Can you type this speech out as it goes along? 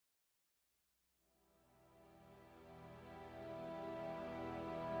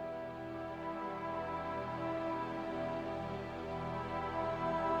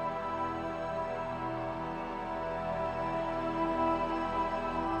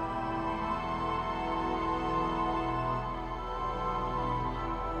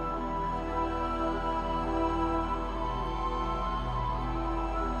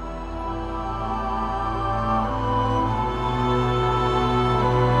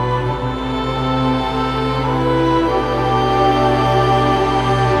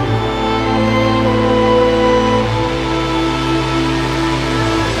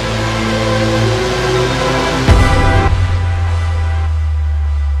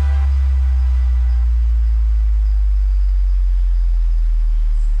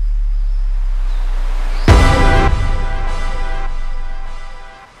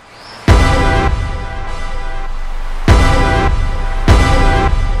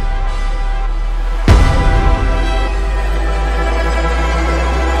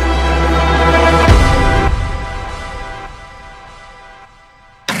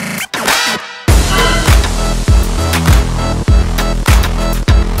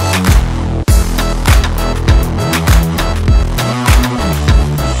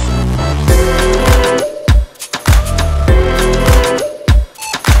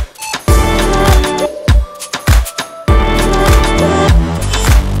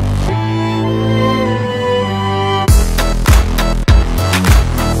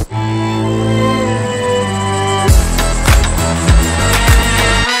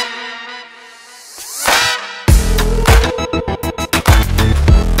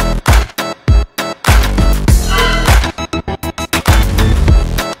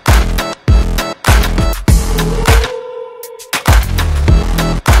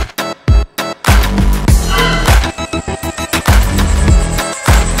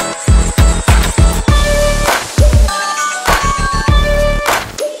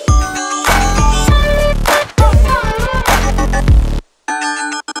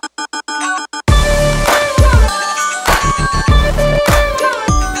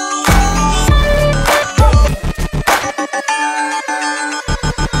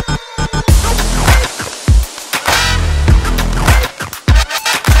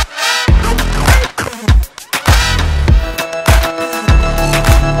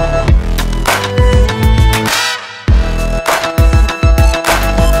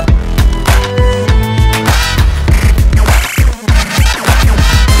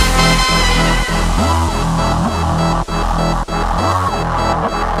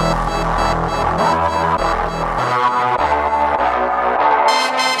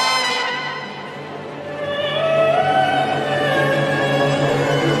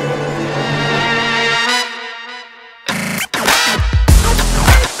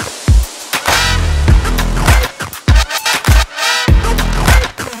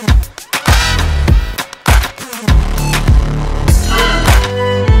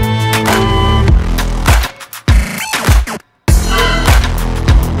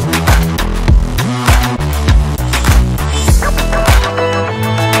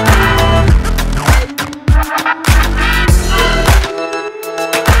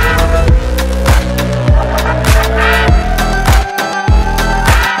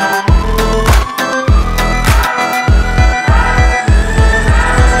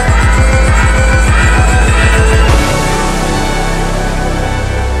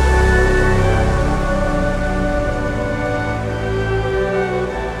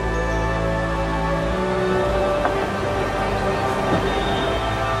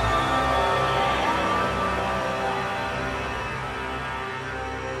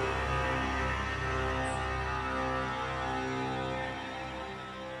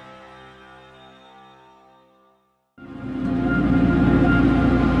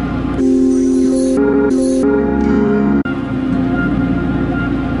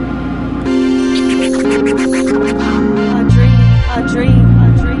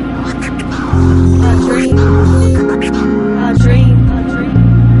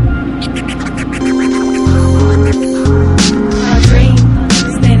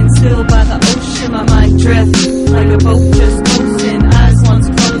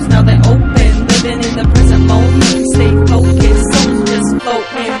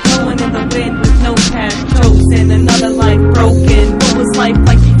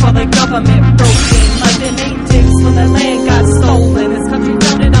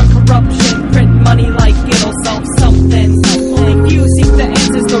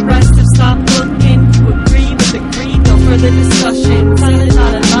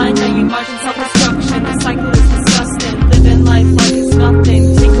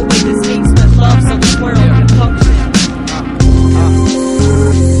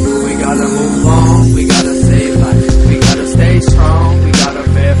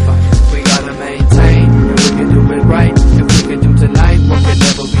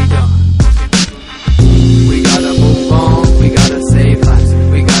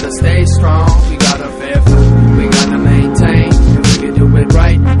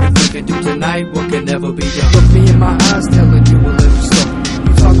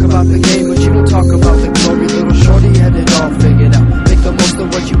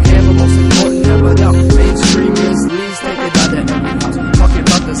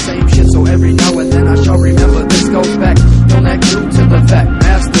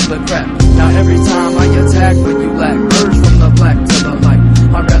the crap. Now every time I attack, when you lack, merge from the black to the light.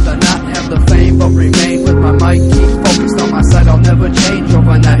 I'd rather not have the fame, but remain with my mic. Keep focused on my sight, I'll never change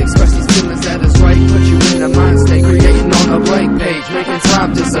overnight. Express these feelings that is right, put you in a mind state, creating on a blank page, making time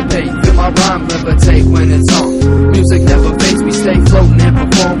dissipate. Feel my rhyme levitate when it's on. Music never fades, we stay floating and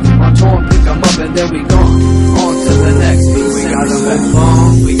perform. Keep on torn, pick 'em up and then we gone. On to the next piece. We gotta move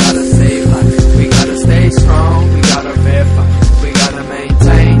on, we gotta save life. We gotta stay strong, we gotta fair fight. We gotta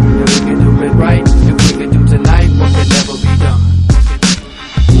maintain, if we can do it right. If we can do tonight, what can never be done.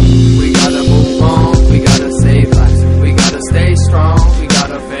 We gotta move on, we gotta save lives. We gotta stay strong, we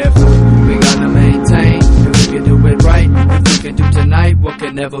gotta fair fight. We gotta maintain, if we can do it right. If we can do tonight, what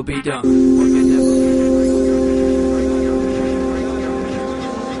can never be